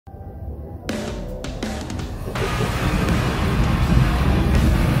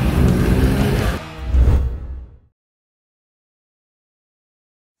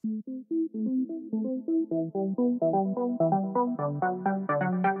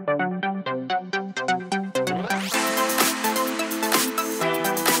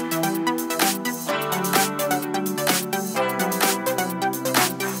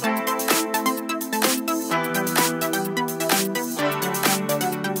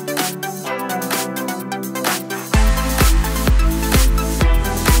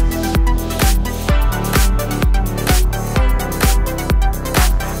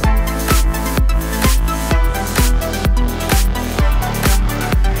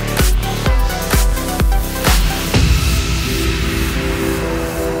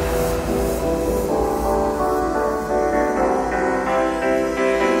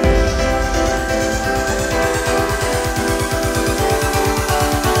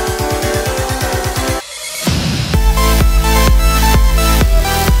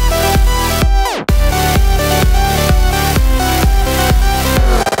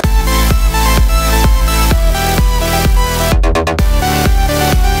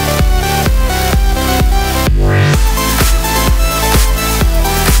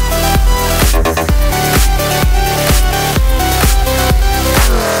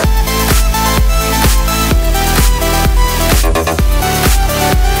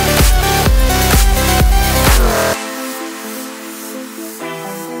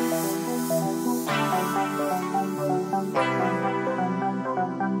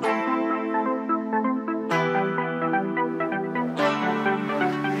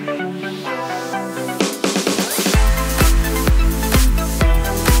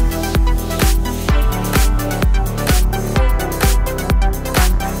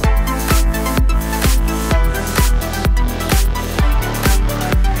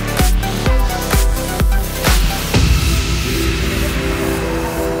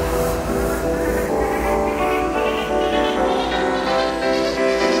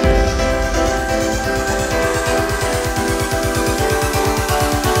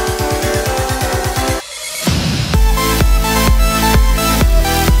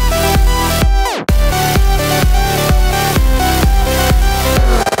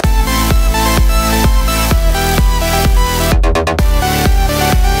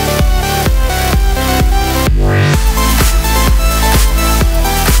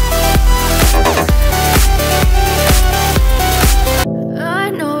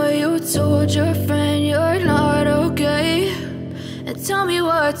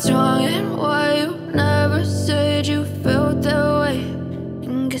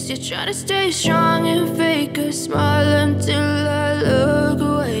Try to stay strong and fake a smile until I look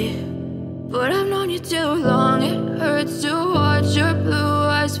away. But I've known you too long, it hurts to watch your blue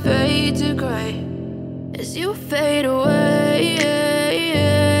eyes fade to gray as you fade away,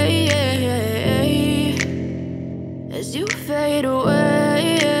 as you fade away.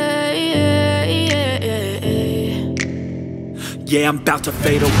 Yeah, I'm about to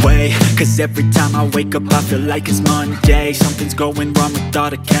fade away, cause every time I wake up I feel like it's Monday. Something's going wrong with all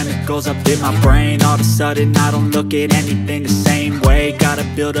the chemicals up in my brain. All of a sudden I don't look at anything the same way. Gotta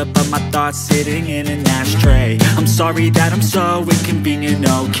build up of my thoughts sitting in an ashtray. I'm sorry that I'm so inconvenient,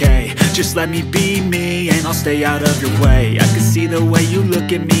 okay. Just let me be me and I'll stay out of your way. I can see the way you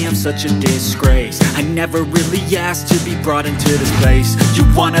look at me, I'm such a disgrace. I never really asked to be brought into this place. You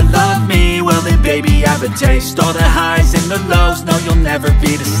wanna love me? Well then baby, have a taste. All the highs and the lows, no, you'll never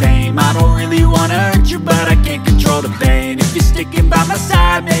be the same. I don't really wanna hurt you, but I can't control the pain. If you're sticking by my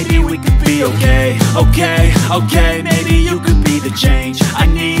side, maybe we could be okay. Okay, maybe you could be the change I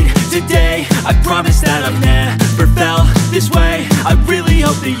need today. I promise that I've never felt this way. I really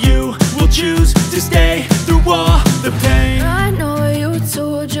hope that you will choose to stay through all the pain. I know you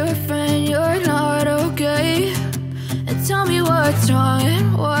told your friend you're not okay, and tell me what's wrong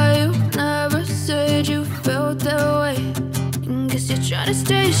and why you never said you felt that way. Guess you're trying to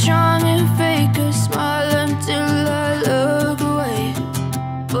stay strong and fake a smile until I look away.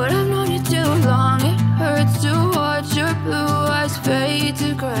 But I'm